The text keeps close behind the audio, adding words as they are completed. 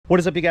What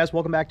is up, you guys?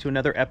 Welcome back to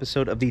another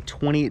episode of the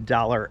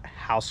 $20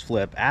 house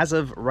flip. As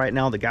of right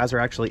now, the guys are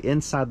actually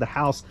inside the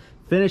house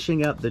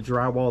finishing up the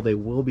drywall. They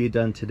will be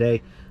done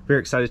today. Very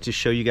excited to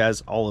show you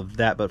guys all of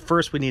that, but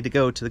first we need to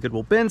go to the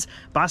Goodwill bins,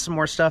 buy some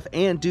more stuff,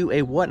 and do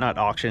a whatnot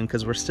auction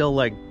because we're still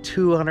like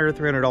 $200,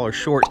 $300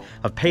 short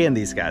of paying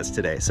these guys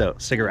today, so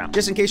stick around.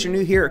 Just in case you're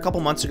new here, a couple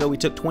months ago we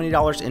took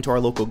 $20 into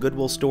our local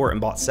Goodwill store and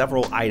bought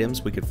several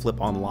items we could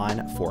flip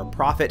online for a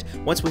profit.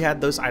 Once we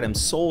had those items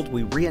sold,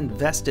 we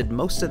reinvested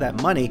most of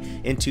that money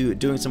into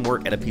doing some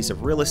work at a piece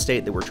of real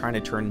estate that we're trying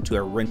to turn into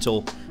a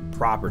rental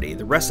property.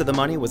 The rest of the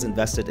money was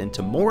invested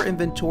into more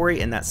inventory,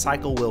 and that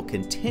cycle will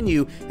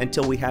continue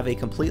until we have a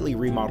completely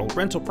remodeled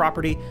rental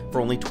property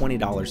for only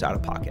 $20 out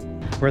of pocket.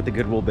 We're at the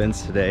Goodwill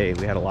bins today.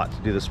 We had a lot to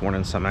do this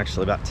morning, so I'm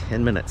actually about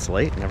 10 minutes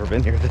late. Never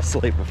been here this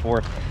late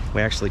before.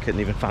 We actually couldn't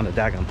even find a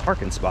daggone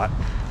parking spot.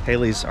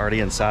 Haley's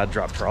already inside,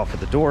 dropped her off at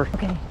the door.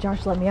 Okay,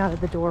 Josh let me out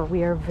of the door.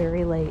 We are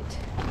very late.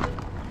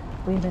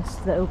 We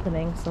missed the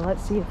opening, so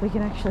let's see if we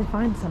can actually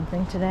find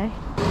something today.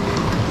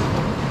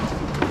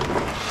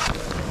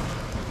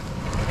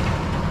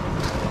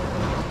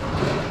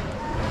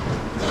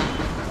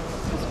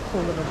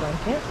 Cool little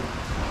blanket.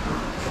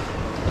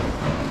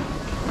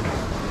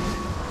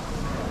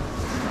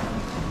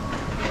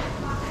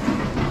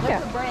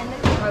 There's a brand new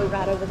row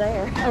right over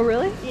there. Oh,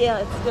 really? Yeah,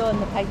 it's still in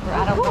the paper.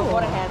 I don't know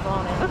what it has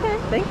on it. Okay,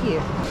 thank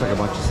you. Looks like a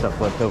bunch of stuff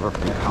left over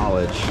from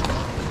college.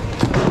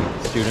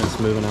 Students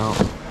moving out.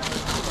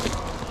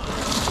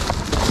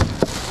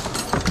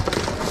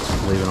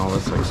 Leaving all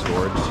this like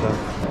storage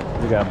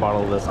stuff. We got a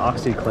bottle of this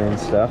OxyClean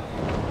stuff.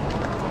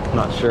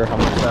 Not sure how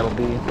much that'll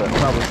be, but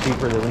probably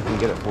cheaper than we can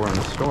get it for in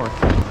the store.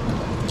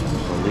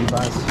 So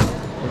Levi's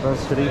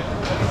hoodie.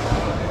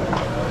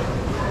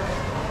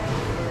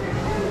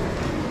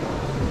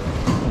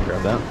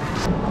 Grab that.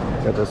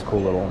 Got this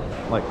cool little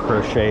like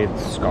crocheted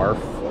scarf.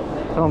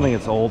 I don't think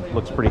it's old.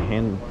 Looks pretty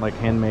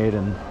handmade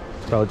and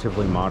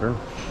relatively modern,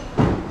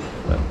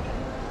 but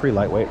pretty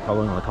lightweight.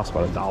 Probably only costs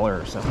about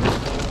 $1 or so.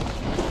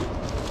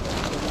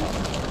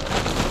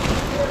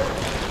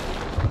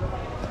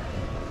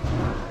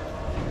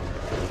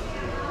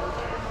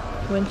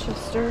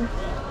 Winchester.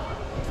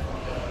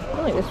 I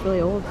don't think it's really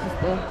old because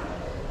the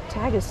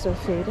tag is so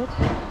faded.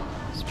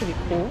 It's pretty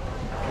cool.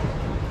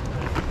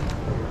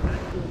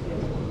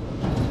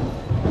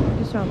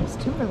 Just found this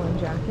Timberland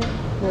jacket.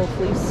 Little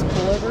fleece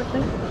pullover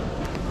thing.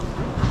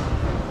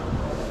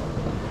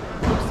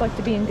 Looks like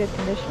to be in good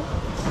condition.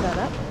 Set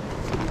up.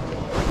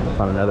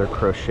 Found another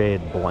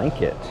crocheted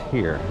blanket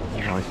here.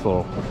 Nice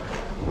little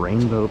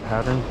rainbow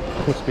pattern.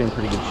 Looks to be in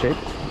pretty good shape.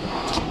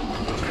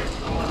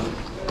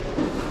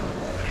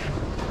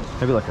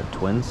 Maybe like a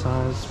twin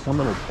size. One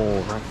little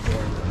pole right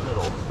there in the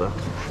middle, but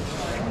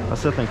I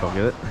still think I'll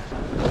get it.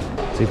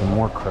 There's even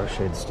more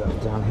crocheted stuff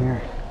down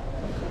here.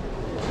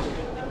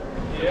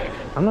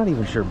 I'm not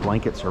even sure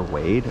blankets are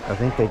weighed. I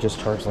think they just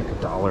charge like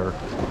 $1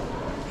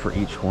 for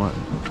each one.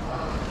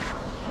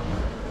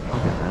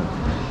 Look at that.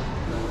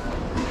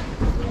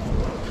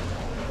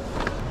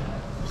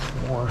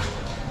 Some more.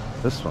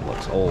 This one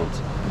looks old.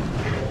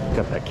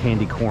 Got that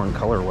candy corn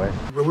colorway.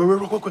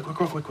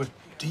 Real quick.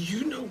 Do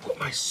you know what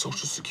my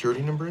social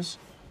security number is?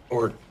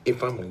 Or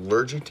if I'm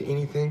allergic to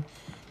anything?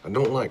 I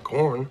don't like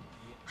corn.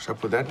 Should I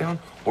put that down?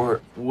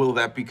 Or will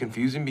that be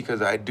confusing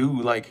because I do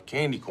like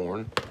candy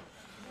corn?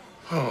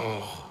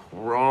 Oh,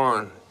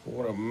 Ron,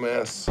 what a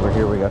mess. Over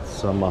here we got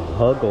some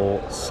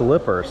Huggle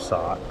slipper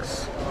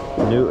socks.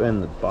 New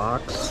in the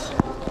box.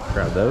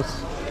 Grab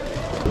those.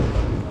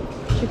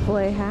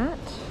 Chick-fil-A hat.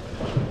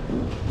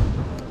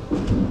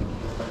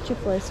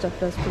 Chick-fil-A stuff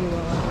does pretty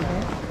well on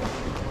here.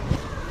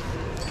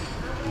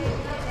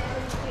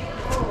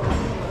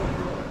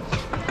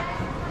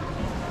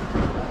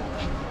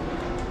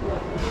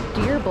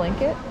 Deer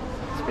blanket.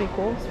 It's pretty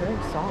cool. It's very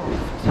soft.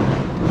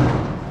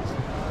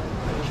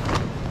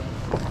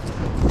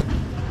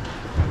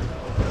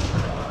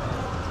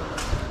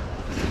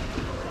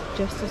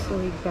 Justice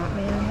League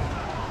Batman.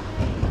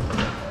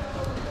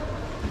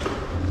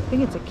 I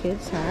think it's a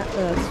kid's hat,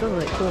 but it's still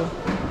really cool.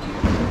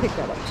 I'll pick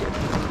that up too.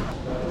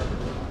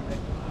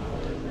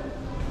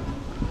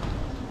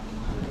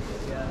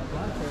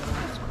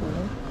 That's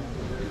cool.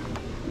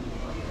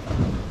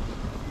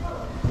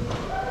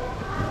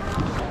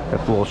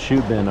 Got the little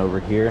shoe bin over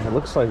here. It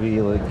looks like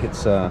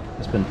it's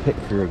been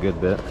picked through a good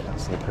bit.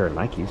 That's a little pair of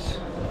Nikes.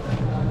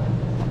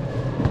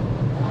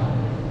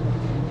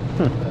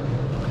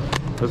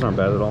 Those aren't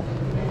bad at all.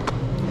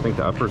 I think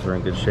the uppers are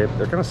in good shape.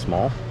 They're kind of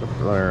small.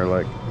 They're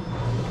like,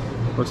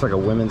 looks like a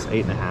women's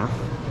 8.5. I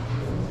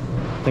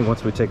think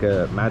once we take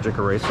a magic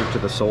eraser to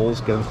the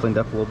soles, get them cleaned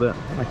up a little bit,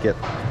 I might get,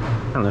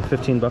 I don't know,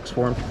 15 bucks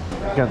for them.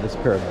 Got this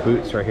pair of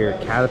boots right here,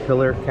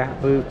 Caterpillar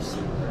cat boots.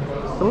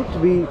 They look to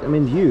be, I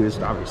mean,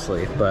 used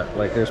obviously, but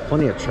like there's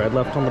plenty of tread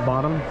left on the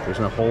bottom. There's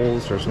no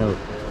holes, there's no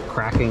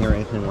cracking or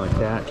anything like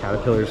that.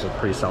 Caterpillar's a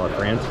pretty solid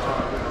brand.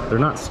 They're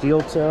not steel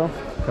toe,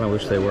 kind of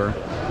wish they were,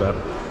 but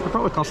they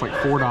probably cost like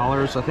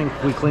 $4. I think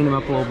we cleaned them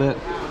up a little bit,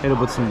 hit it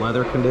with some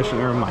leather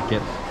conditioner, might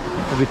get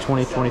maybe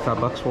 20, 25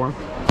 bucks for them.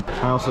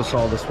 I also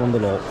saw this one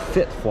little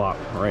fit flop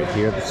right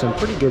here that's in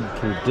pretty good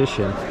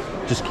condition.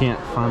 Just can't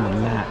find the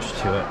match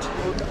to it.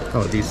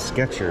 Oh, these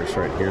Skechers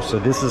right here. So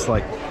this is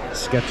like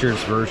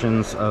Skechers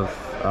versions of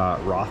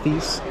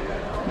Rothy's.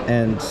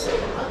 And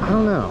I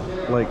don't know,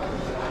 like,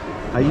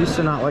 I used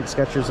to not like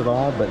Skechers at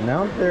all, but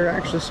now they're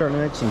actually starting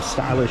to make some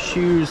stylish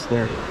shoes.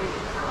 They're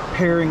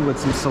pairing with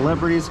some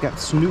celebrities. Got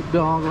Snoop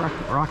Dogg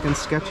rocking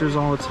Skechers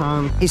all the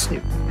time. Hey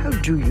Snoop, how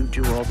do you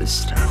do all this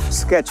stuff?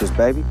 Skechers,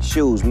 baby.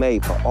 Shoes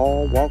made for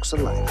all walks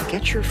of life.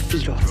 Get your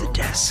feet off the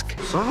desk.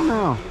 So I don't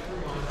know.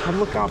 I'd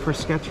look out for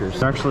Skechers.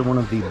 It's actually one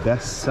of the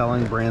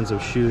best-selling brands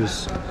of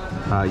shoes,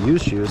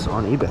 used shoes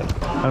on eBay.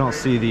 I don't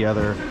see the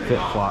other fit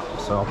flop,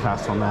 so I'll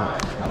pass on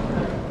that.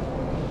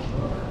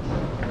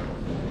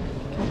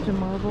 Captain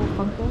Marvel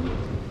Funko.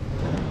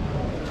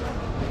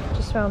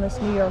 Just found this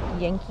New York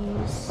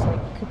Yankees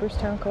like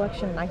Cooperstown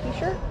collection Nike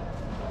shirt.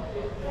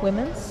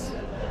 Women's.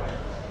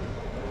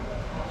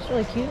 It's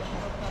really cute.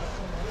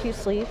 Cute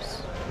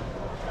sleeves.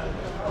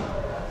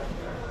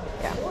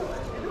 Yeah.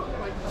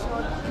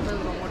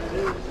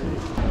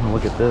 Oh,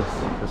 look at this.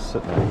 Just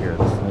sitting right here.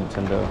 This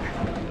Nintendo.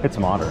 It's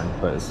modern,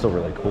 but it's still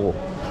really cool.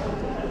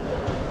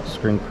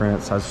 Screen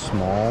print, size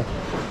small.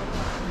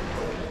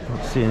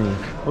 Don't see any,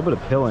 a little bit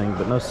of pilling,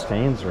 but no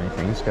stains or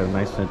anything. It's got a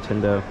nice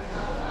Nintendo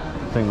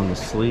thing on the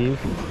sleeve.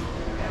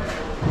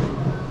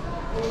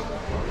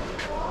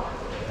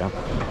 Yeah,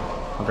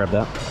 I'll grab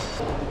that.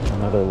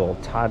 Another little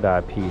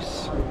tie-dye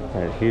piece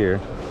right here.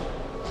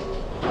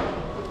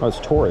 Oh, it's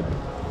Torrid.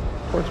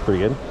 Torrid's pretty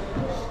good.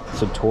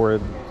 It's a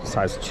Torrid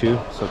size 2,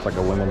 so it's like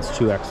a women's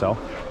 2XL.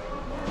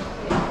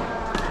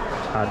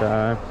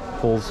 Tie-dye,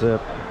 full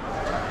zip.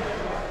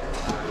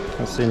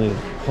 Don't see any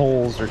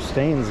holes or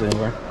stains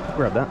anywhere.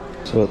 Grab that.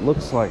 So it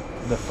looks like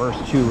the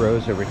first 2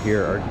 rows over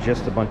here are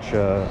just a bunch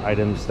of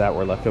items that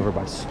were left over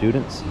by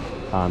students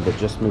that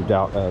just moved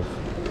out of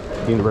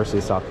the University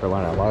of South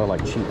Carolina. A lot of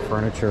like cheap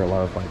furniture, a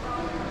lot of like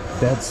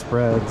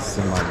bedspreads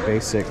and like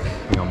basic,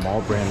 you know,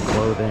 mall brand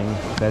clothing,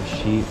 bed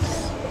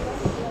sheets,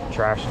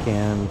 trash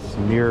cans,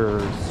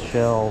 mirrors,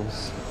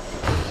 shelves.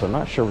 So I'm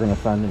not sure we're gonna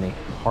find any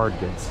hard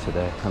goods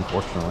today,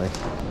 unfortunately.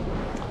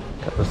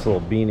 Got this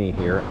little beanie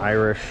here,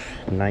 Irish,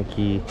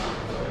 Nike,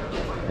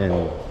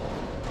 and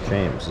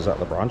James. Is that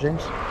LeBron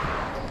James?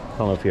 I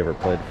don't know if he ever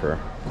played for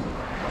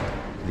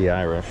the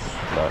Irish,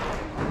 but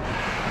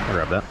I'll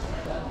grab that.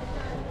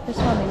 Just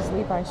found these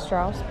Levi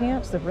Strauss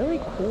pants. They're really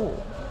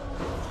cool.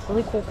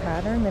 Really cool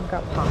pattern. They've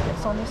got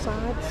pockets on the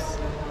sides.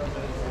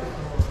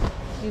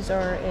 These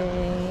are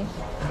I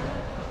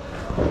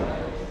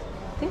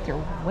think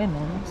they're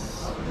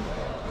women's.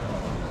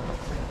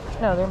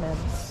 No, they're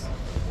men's.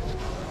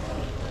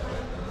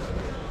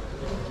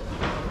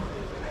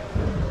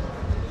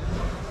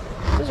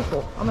 Those are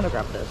cool. I'm gonna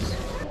grab those.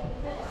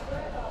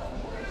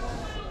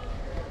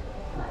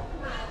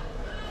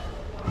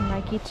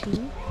 Nike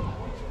tee.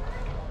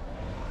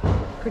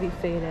 Pretty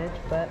faded,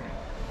 but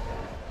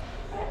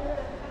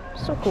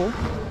still cool.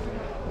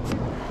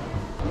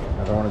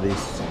 Another one of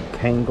these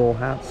Kangol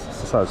hats.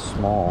 It's a size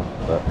small,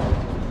 but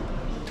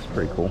it's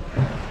pretty cool.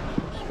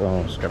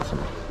 Oh, it's got some.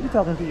 You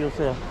talking to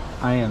yourself?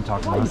 I am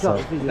talking Why to you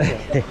myself. talking to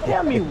yourself?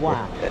 Tell me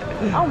why.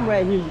 I'm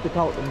right here. You can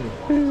talk to me.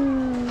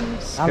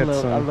 I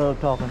love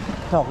talking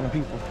to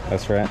people.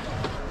 That's right.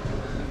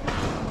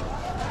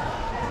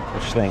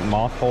 What you think?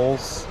 Moth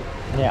holes?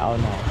 Yeah. Oh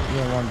no, you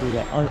don't want to do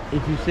that.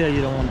 If you sell,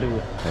 you don't want to do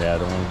it. Yeah, I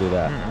don't want to do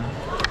that.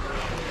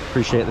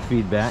 Appreciate the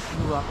feedback.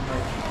 You're welcome,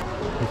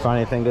 man. You find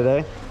anything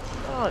today?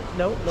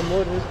 No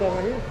more than this stuff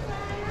right here.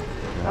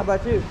 How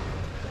about you?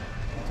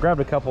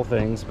 Grabbed a couple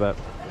things, but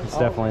it's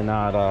definitely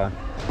not.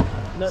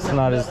 It's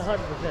not as. 100%.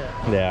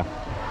 Yeah.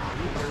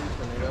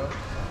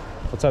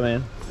 What's up,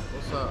 man?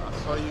 What's up?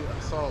 I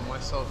saw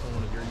myself on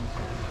one of your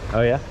YouTube.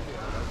 Oh yeah.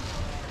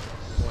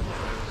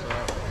 What's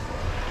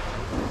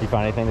up? You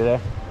find anything today?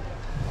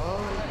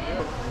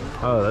 Yeah.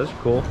 Oh, those are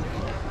cool.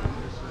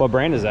 What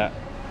brand is that?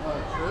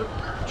 Trip?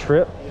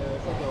 Trip? Yeah,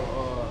 it's like a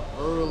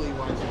early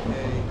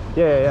Y2K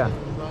Yeah.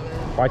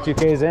 designer.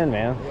 Y2K's in,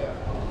 man. Yeah.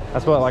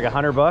 That's what, like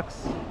 $100?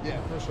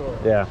 Yeah, for sure.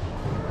 Yeah.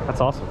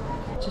 That's awesome.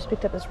 Just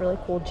picked up this really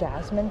cool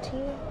Jasmine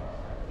tee.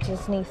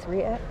 Disney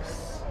 3X.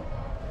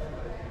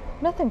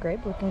 Nothing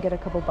great, but we can get a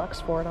couple bucks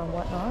for it on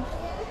Whatnot.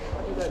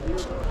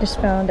 Just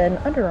found an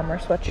Under Armour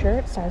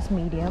sweatshirt, size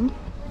medium.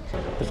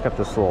 Just got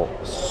this little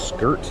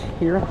skirt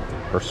here,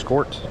 or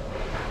skort.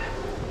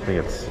 I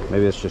think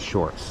maybe it's just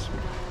shorts.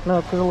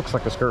 No, because it looks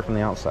like a skirt from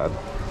the outside.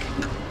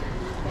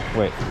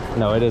 Wait,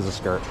 no, it is a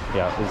skirt.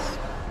 Yeah, it's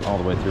all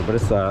the way through, but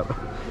it's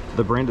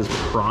the brand is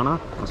Prana.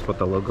 That's what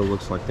the logo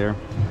looks like there.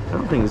 I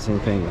don't think it's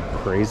anything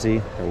crazy.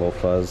 A little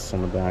fuzz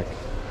on the back,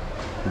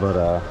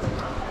 but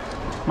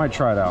might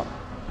try it out.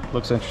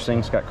 Looks interesting.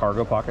 It's got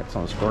cargo pockets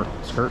on the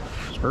skirt,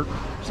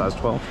 size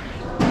 12.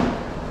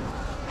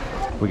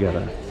 We got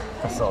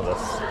I saw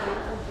this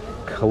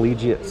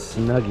collegiate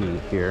snuggie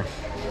here.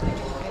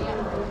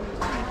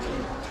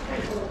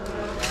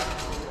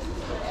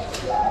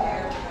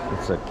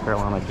 It's a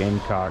Carolina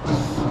Gamecocks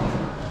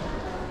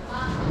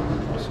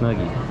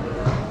snuggie,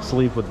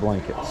 sleeve with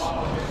blankets.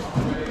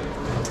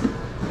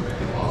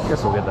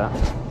 guess we'll get that.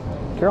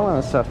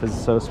 Carolina stuff is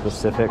so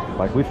specific.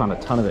 Like, we found a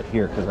ton of it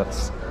here because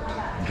that's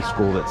the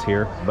school that's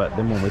here. But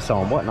then when we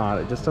saw them Whatnot,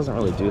 it just doesn't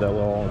really do that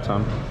well all the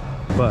time.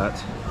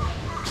 But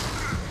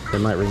they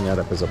might ring that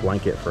up as a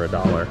blanket for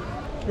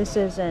 $1. This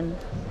is a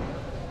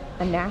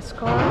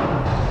NASCAR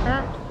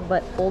hat,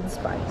 but Old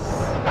Spice.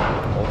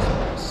 Old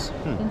Spice.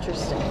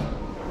 Interesting.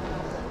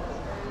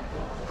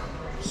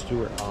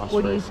 Stuart Osprey.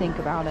 What do you think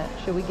about it?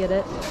 Should we get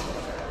it?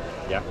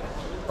 Yeah,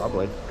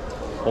 probably.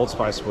 Old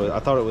Spice was, I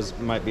thought it was,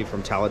 might be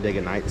from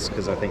Talladega Nights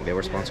because I think they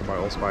were sponsored by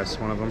Old Spice,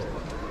 one of them.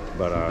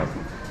 But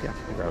yeah,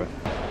 we'll grab it.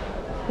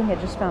 I think I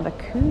just found a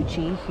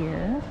Coogee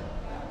here.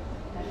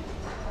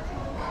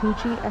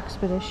 Coogee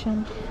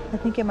Expedition. I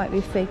think it might be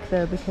fake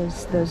though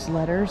because those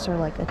letters are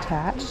like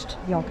attached.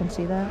 Y'all can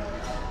see that?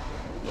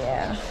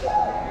 Yeah.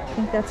 I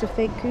think that's a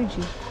fake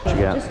Coogee. What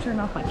you got? Just turned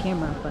off my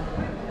camera, but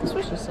this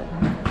was just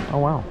sitting here. Oh,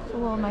 wow. It's a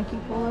little Nike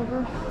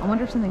pullover. I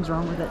wonder if something's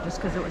wrong with it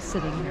just because it was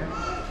sitting here.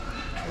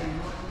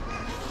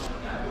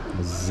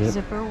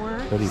 Zipper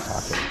work. Hoodie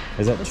pocket.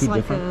 Is that two like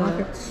different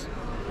pockets?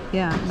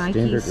 Yeah,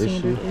 Nike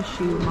standard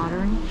issue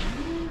modern.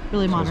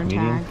 Really So modern it's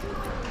tag. medium?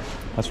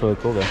 That's really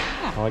cool though.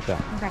 Yeah. I like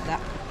that. I'll grab that.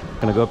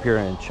 Gonna go up here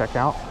and check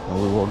out,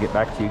 and we will get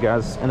back to you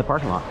guys in the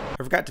parking lot.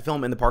 I forgot to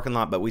film in the parking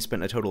lot, but we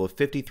spent a total of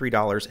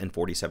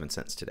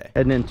 $53.47 today.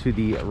 Heading into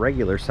the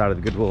regular side of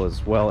the Goodwill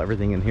as well.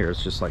 Everything in here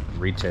is just like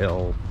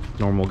retail,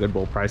 normal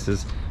Goodwill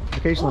prices.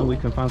 Occasionally we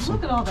can find some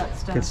Look at all that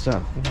stuff. good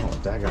stuff. Oh,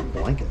 daggone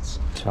blankets.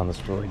 Found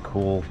this really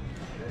cool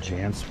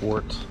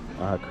JanSport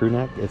crew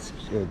neck.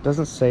 It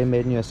doesn't say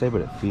made in USA, but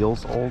it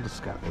feels old.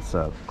 It's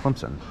a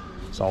Clemson.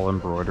 It's all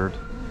embroidered.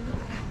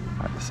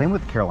 Same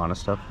with Carolina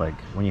stuff. Like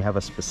when you have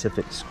a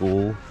specific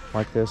school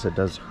like this, it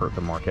does hurt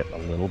the market a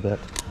little bit.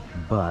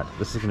 But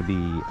this is going to be,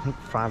 I think,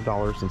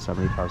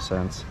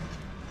 $5.75.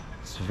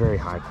 It's very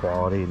high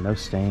quality, no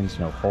stains,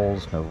 no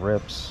holes, no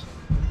rips.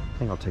 I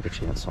think I'll take a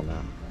chance on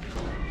that.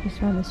 Just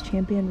found this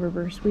Champion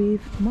reverse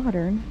weave,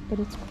 modern, but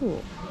it's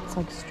cool. It's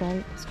like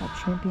striped. It's got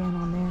Champion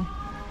on there.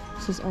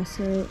 This is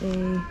also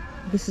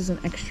this is an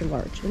extra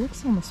large. It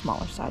looks on the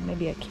smaller side,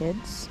 maybe a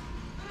kid's.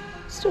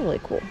 Still really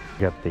cool.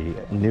 Got the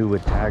new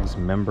with tags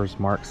members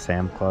mark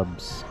Sam's Club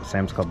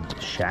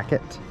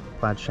Shacket,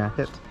 plaid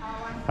shacket.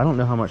 I don't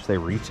know how much they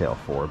retail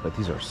for, but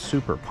these are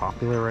super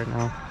popular right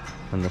now,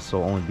 and this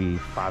will only be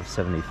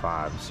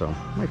 $5.75. So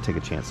I might take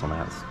a chance on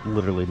that. It's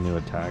literally new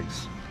with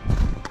tags.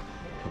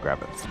 I'll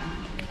grab it.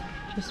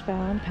 Just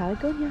found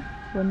Patagonia,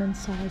 women's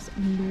size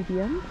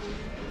medium.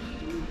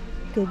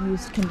 Good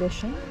used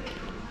condition,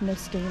 no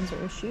stains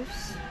or issues.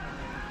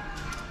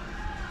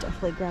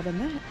 Definitely grabbing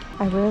that.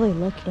 I rarely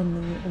look in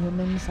the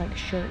women's like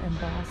shirt and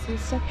blouses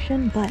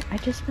section, but I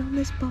just found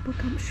this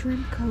Bubblegum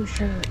Shrimp Co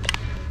shirt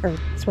or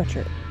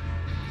sweatshirt.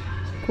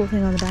 Cool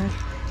thing on the back,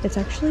 it's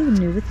actually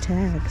new with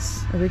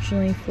tags.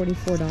 Originally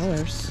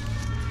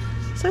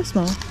 $44. So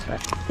small, but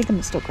I think I'm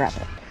gonna still grab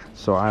it.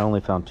 So I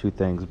only found two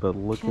things, but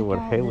look at what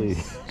Haley.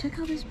 Check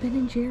out this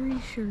Ben &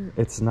 Jerry's shirt.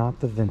 It's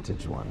not the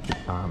vintage one.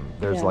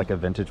 There's like a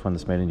vintage one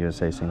that's made in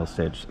USA single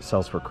stitch.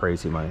 Sells for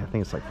crazy money. I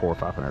think it's like $400 or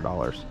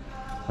 $500.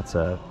 That's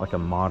like a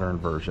modern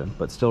version,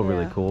 but still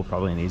really cool.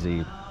 Probably an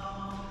easy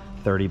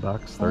 30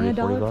 bucks, 30,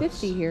 40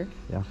 bucks. $1.50 here.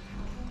 Yeah,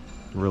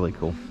 really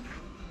cool.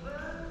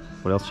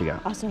 What else you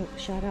got? Also,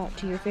 shout out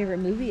to your favorite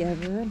movie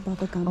ever,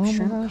 Bubblegum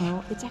Shrimp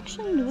Co. It's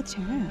actually new with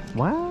tags.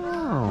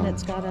 Wow. And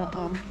it's got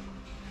a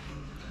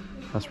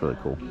that's really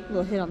cool.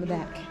 little hit on the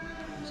back.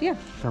 So yeah.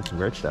 Found some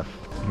great stuff.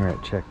 All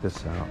right, check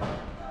this out.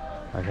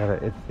 I got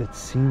it. It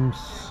seems.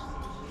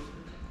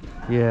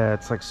 Yeah,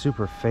 it's like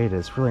super faded.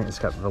 It's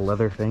got the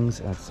leather things.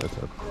 And it's a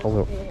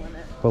Polo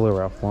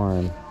Ralph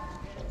Lauren.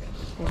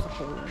 There's a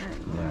hole in it.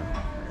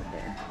 Yeah. Right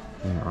there.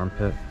 And an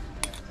armpit.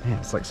 Man,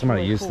 it's like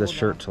somebody used this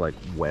shirt to like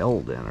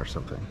weld in or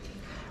something.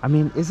 I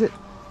mean, is it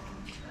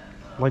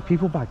like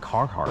people buy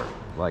Carhartt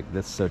like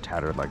this so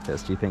tattered like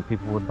this? Do you think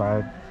people would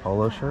buy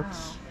polo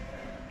shirts?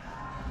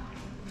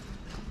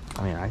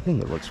 I mean, I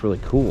think it looks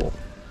really cool.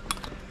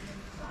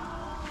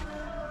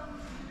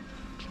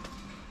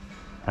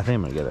 I think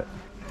I'm gonna get it.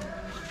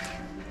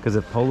 Because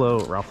if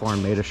Polo Ralph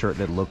Lauren made a shirt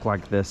that looked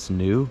like this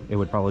new, it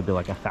would probably be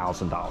like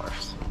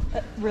 $1,000.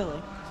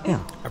 Really? Yeah.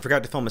 I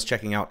forgot to film us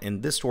checking out in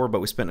this store,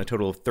 but we spent a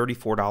total of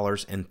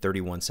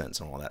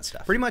 $34.31 on all that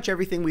stuff. Pretty much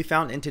everything we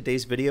found in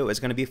today's video is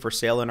going to be for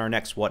sale in our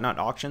next Whatnot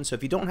auction. So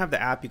if you don't have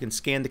the app, you can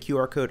scan the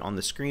QR code on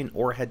the screen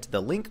or head to the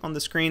link on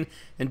the screen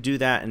and do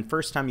that. And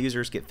first-time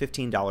users get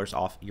 $15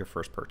 off your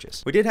first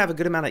purchase. We did have a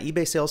good amount of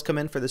eBay sales come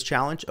in for this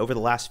challenge. Over the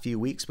last few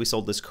weeks, we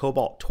sold this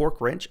Cobalt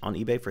torque wrench on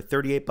eBay for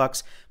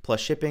 $38 plus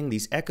shipping.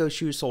 These Echo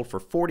shoes sold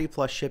for $40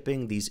 plus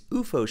shipping. These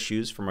UFO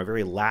shoes from our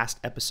very last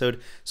episode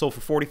sold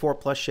for $44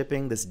 plus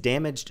shipping. This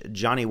damaged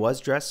Johnny Was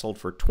dress sold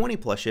for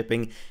 $20 plus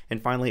shipping.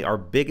 And finally, our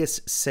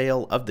biggest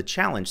sale of the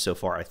challenge so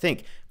far, I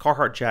think,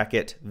 Carhartt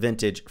jacket,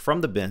 vintage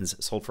from the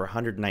bins, sold for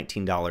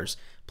 $119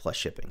 plus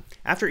shipping.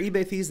 After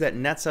eBay fees, that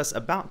nets us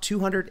about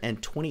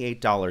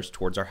 $228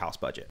 towards our house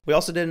budget. We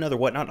also did another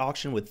Whatnot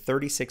auction with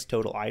 36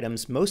 total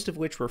items, most of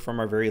which were from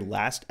our very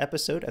last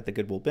episode at the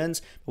Goodwill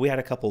bins, but we had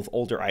a couple of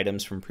older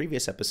items from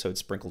previous episodes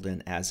sprinkled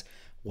in as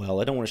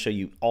well, I don't want to show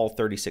you all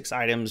 36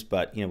 items,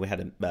 but we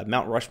had a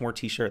Mount Rushmore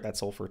t-shirt that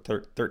sold for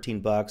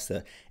 $13.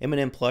 The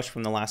M&M plush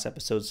from the last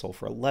episode sold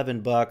for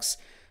 $11.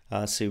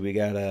 So we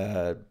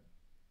got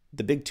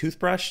the big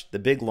toothbrush, the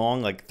big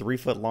long, like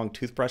 3-foot long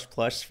toothbrush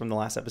plush from the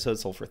last episode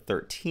sold for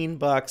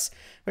 $13.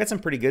 We got some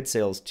pretty good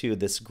sales too.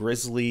 This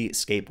Grizzly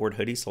skateboard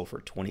hoodie sold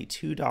for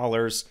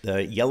 $22.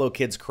 The Yellow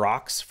Kids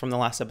Crocs from the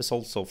last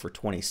episode sold for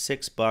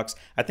 $26.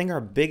 I think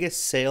our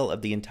biggest sale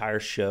of the entire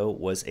show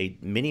was a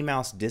Minnie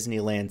Mouse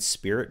Disneyland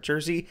Spirit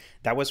jersey.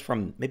 That was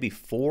from maybe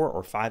 4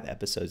 or 5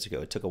 episodes ago.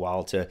 It took a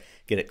while to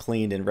get it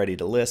cleaned and ready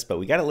to list, but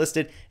we got it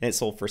listed and it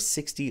sold for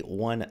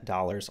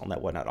 $61 on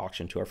that Whatnot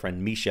auction to our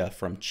friend Misha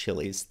from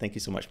Chili's. Thank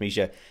you so much,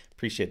 Misha.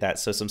 Appreciate that.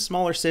 So some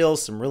smaller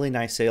sales, some really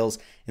nice sales.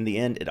 In the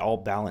end, it all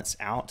balanced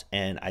out,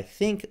 and I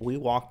think we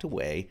walked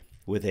away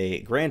with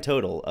a grand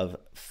total of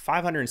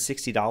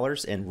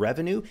 $560 in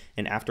revenue,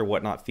 and after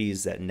Whatnot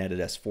fees, that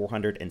netted us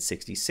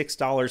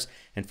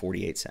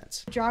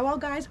 $466.48. Drywall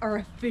guys are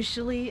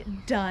officially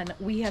done.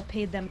 We have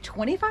paid them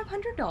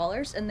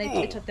 $2,500, and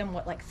it took them,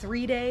 what, like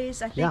 3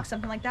 days, I think,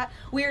 something like that.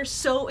 We are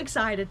so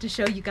excited to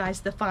show you guys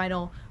the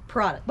final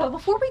product. But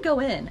before we go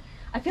in,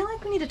 I feel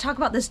like we need to talk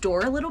about this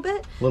door a little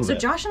bit.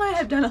 Josh and I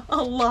have done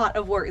a lot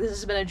of work. This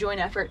has been a joint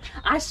effort.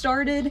 I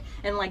started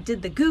and like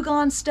did the Goo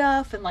Gone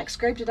stuff and like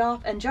scraped it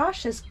off, and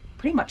Josh has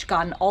pretty much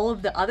gotten all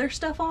of the other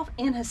stuff off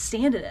and has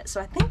sanded it. So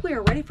I think we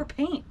are ready for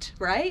paint,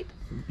 right?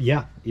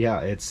 Yeah,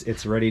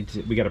 it's ready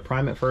to, we got to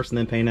prime it first and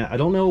then paint it. I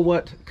don't know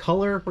what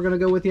color we're gonna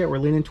go with yet. We're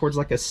leaning towards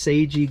like a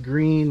sagey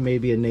green,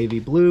 maybe a navy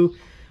blue.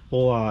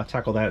 We'll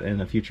tackle that in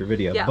a future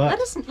video. Yeah, but let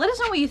us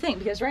know what you think,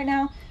 because right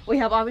now we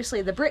have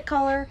obviously the brick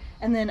color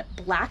and then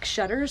black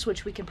shutters,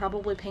 which we can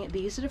probably paint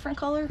these a different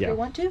color if we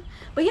want to.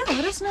 But yeah,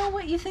 let us know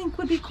what you think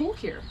would be cool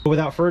here.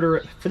 Without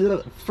further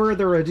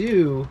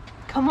ado,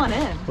 come on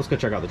in. Let's go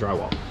check out the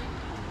drywall.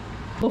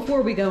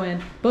 Before we go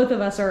in, both of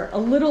us are a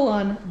little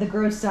on the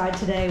gross side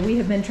today. We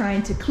have been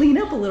trying to clean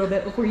up a little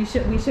bit before we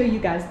show you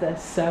guys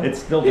this. So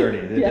it's still dirty.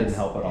 It didn't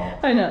help at all.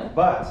 I know.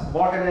 But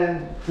walking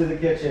into the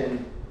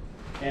kitchen,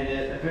 and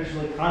it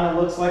officially kind of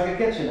looks like a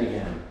kitchen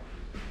again.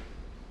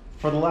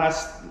 For the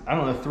last, I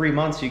don't know, 3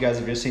 months, you guys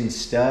have just seen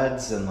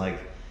studs and like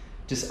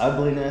just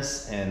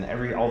ugliness, and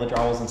all the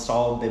drywall's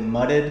installed. They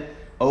mudded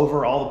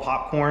over all the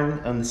popcorn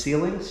on the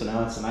ceiling, so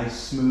now it's a nice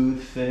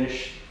smooth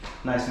finish,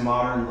 nice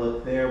modern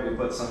look there. We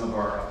put some of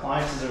our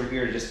appliances over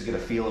here just to get a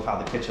feel of how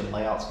the kitchen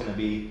layout's gonna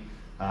be.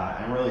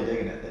 I'm really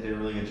digging it. They did a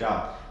really good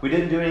job. We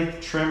didn't do any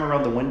trim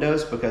around the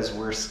windows because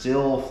we're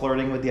still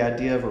flirting with the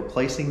idea of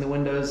replacing the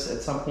windows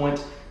at some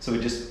point. So we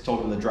just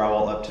told them to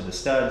drywall up to the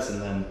studs,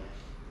 and then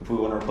if we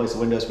want to replace the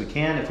windows, we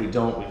can. If we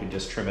don't, we can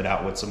just trim it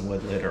out with some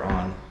wood later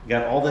on. We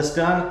got all this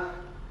done.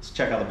 Let's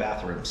check out the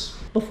bathrooms.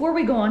 Before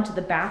we go on to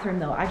the bathroom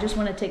though, I just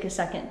want to take a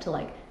second to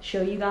like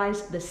show you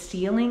guys the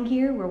ceiling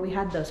here where we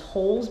had those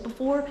holes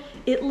before.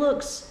 It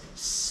looks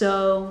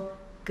so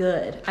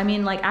good. I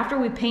mean, like after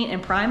we paint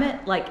and prime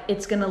it, like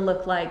it's gonna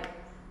look like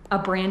a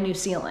brand new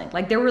ceiling.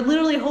 Like there were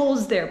literally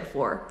holes there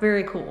before.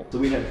 Very cool. So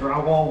we had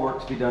drywall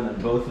work to be done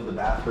in both of the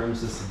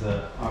bathrooms. This is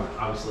the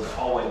obviously the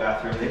hallway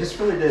bathroom. They just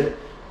really did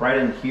right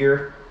in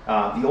here.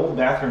 The old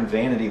bathroom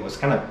vanity was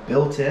kind of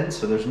built in,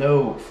 so there's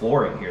no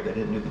flooring here. They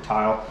didn't do the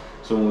tile.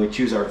 So when we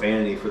choose our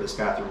vanity for this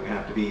bathroom, we're gonna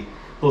have to be a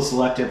little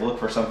selective, look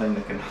for something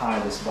that can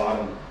hide this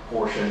bottom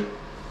portion.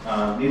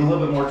 Need a little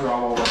bit more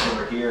drywall work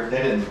over here.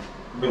 They didn't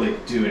really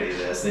do any of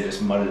this. They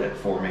just mudded it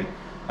for me.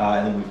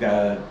 And then we've got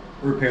to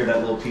repair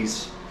that little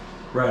piece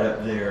right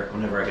up there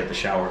whenever I get the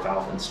shower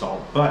valve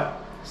installed.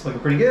 But it's looking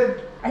pretty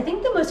good. I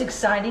think the most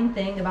exciting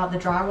thing about the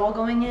drywall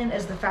going in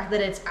is the fact that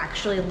it's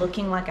actually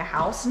looking like a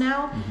house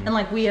now. And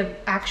like we have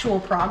actual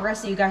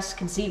progress that you guys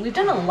can see. We've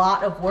done a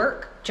lot of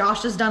work.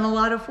 Josh has done a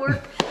lot of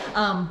work,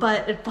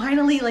 but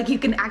finally, like you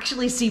can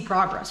actually see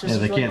progress. Which is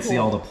they really can't cool. see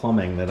all the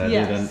plumbing that I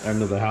did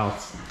under the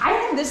house. I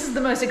think this is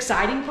the most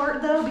exciting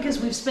part though, because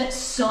we've spent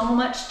so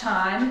much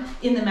time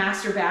in the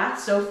master bath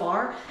so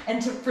far,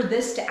 and for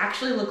this to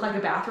actually look like a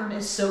bathroom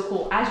is so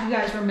cool. As you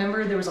guys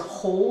remember, there was a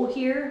hole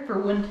here for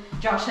when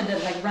Josh had to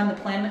like run the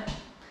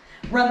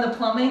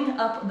plumbing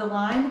up the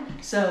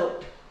line. So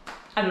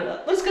I don't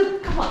know. Let's go.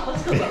 Come on,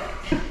 let's go look.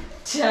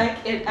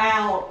 Check it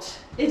out.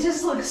 It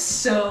just looks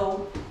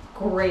so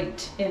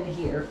great in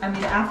here. I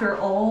mean, after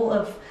all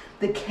of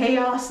the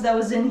chaos that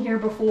was in here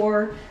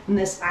before, and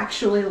this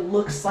actually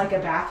looks like a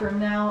bathroom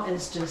now,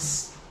 is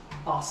just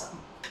awesome.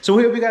 So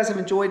we hope you guys have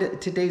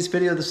enjoyed today's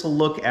video. This will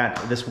look at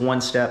this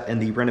one step in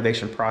the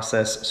renovation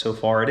process so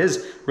far. It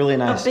is really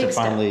nice to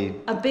finally...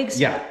 A big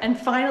step. And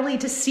finally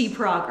to see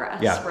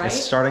progress, right? It's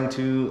starting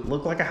to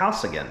look like a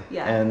house again.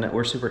 Yeah. And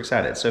we're super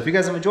excited. So if you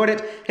guys have enjoyed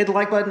it, hit the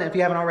like button. If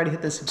you haven't already,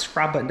 hit the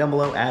subscribe button down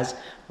below as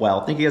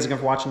well. Thank you guys again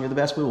for watching. You're the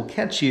best. We will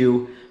catch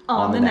you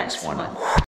on the next one.